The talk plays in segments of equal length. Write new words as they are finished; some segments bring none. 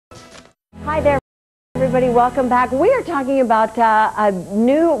everybody, welcome back. We are talking about a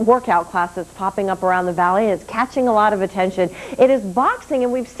new workout class that's popping up around the valley, and it's catching a lot of attention. It is boxing,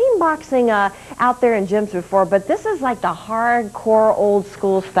 and we've seen boxing out there in gyms before, but this is like the hardcore old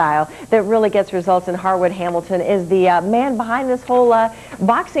school style that really gets results. In Harwood Hamilton is the man behind this whole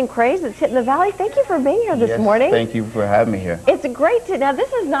boxing craze that's hitting the valley. Thank you for being here this morning. Thank you for having me here. It's great to, now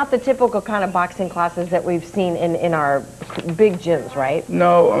this is not the typical kind of boxing classes that we've seen in our big gyms, right?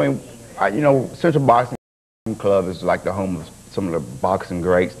 No, I mean, you know, Central Boxing Club is like the home of some of the boxing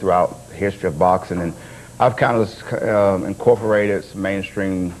greats throughout the history of boxing, and I've kind of incorporated some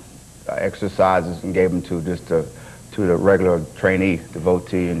mainstream exercises and gave them to the regular trainee,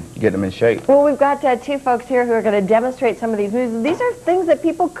 devotee, and get them in shape. Well, we've got two folks here who are going to demonstrate some of these moves. These are things that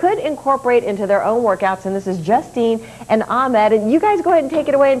people could incorporate into their own workouts, and this is Justine and Ahmed, and you guys go ahead and take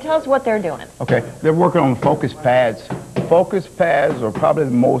it away and tell us what they're doing. Okay, they're working on focus pads. Focus pads are probably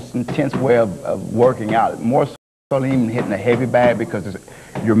the most intense way of working out, more so than even hitting a heavy bag, because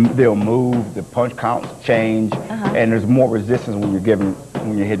they'll move, the punch counts change, and there's more resistance when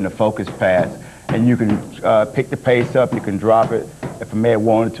you're hitting the focus pads. And you can pick the pace up, you can drop it. If a man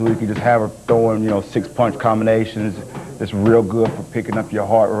wanted to, you can just have her throwing, 6 punch combinations. It's real good for picking up your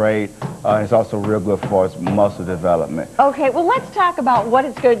heart rate. It's also real good for its muscle development. Okay, well, let's talk about what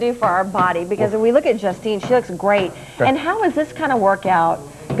it's going to do for our body, because when we look at Justine, she looks great. Okay. And how is this kind of workout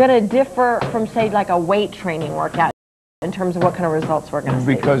going to differ from, say, like a weight training workout in terms of what kind of results we're going to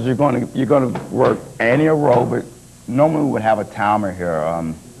see? Because you're going to work anaerobic. Normally we would have a timer here.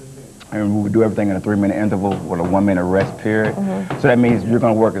 And we would do everything in a 3-minute interval with a 1-minute rest period. So that means you're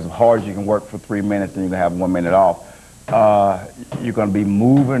going to work as hard as you can work for 3 minutes, and you're going to have 1 minute off. You're going to be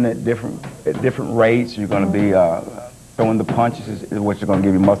moving at different rates. You're going to be throwing the punches, which are going to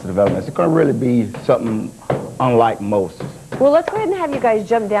give you muscle development. It's going to really be something unlike most. Well, let's go ahead and have you guys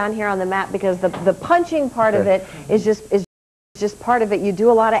jump down here on the mat, because the punching part of it is just part of it. You do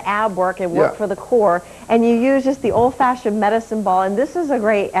a lot of ab work and work for the core, and you use just the old-fashioned medicine ball, and this is a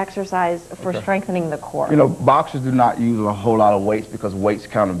great exercise for strengthening the core. You know, boxers do not use a whole lot of weights, because weights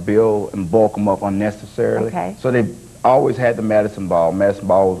kind of build and bulk them up unnecessarily. Okay. So they've always had the medicine ball. Medicine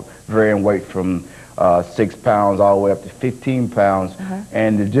balls vary in weight from 6 pounds all the way up to 15 pounds.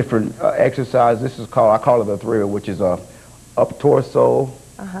 And the different exercise, I call it a thriller, which is a up torso,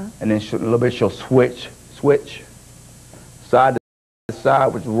 and then a little bit she'll switch, side to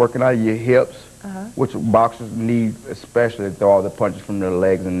side, which is working out of your hips, which boxers need, especially to throw all the punches from their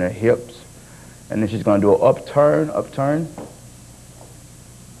legs and their hips. And then she's going to do an upturn,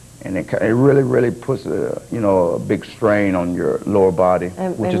 and it really puts a big strain on your lower body,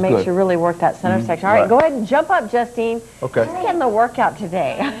 which is makes good. you really work that center section. All right, go ahead and jump up, Justine. Okay. She's getting the workout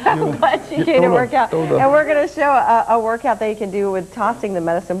today. I'm glad she came to work out. And we're going to show a workout that you can do with tossing the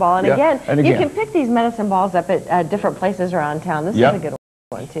medicine ball. And again, you can pick these medicine balls up at different places around town. This is a good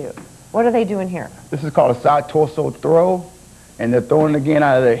one, too. What are they doing here? This is called a side torso throw. And they're throwing again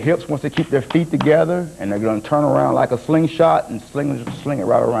out of their hips once they keep their feet together, and they're going to turn around like a slingshot and sling it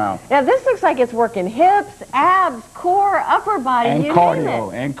right around. Now this looks like it's working hips, abs, core, upper body, and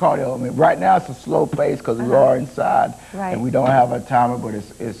cardio. I mean, right now it's a slow pace because we are inside, and we don't have a timer. But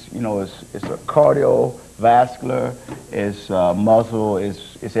it's a cardiovascular, it's muscle,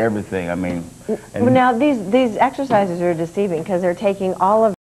 it's everything. I mean, well, now these exercises are deceiving, because they're taking all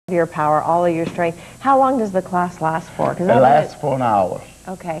of your power, all of your strength. How long does the class last for? It lasts for an hour.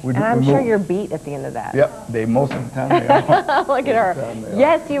 Okay, and I'm sure you're beat at the end of that. Yep, most of the time they are. Look at her.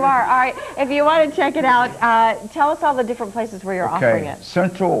 Yes, you are. All right, if you want to check it out, tell us all the different places where you're offering it.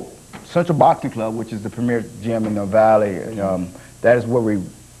 Central Boxing Club, which is the premier gym in the valley, that is where we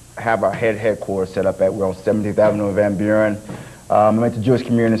have our headquarters set up at. We're on 17th Avenue in Van Buren. I'm at the Jewish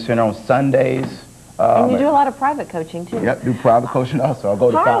Community Center on Sundays. And you do a lot of private coaching, too. Yep, do private coaching also. I'll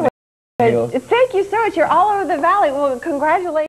go to Fountain Hills. Thank you so much. You're all over the valley. Well, congratulations.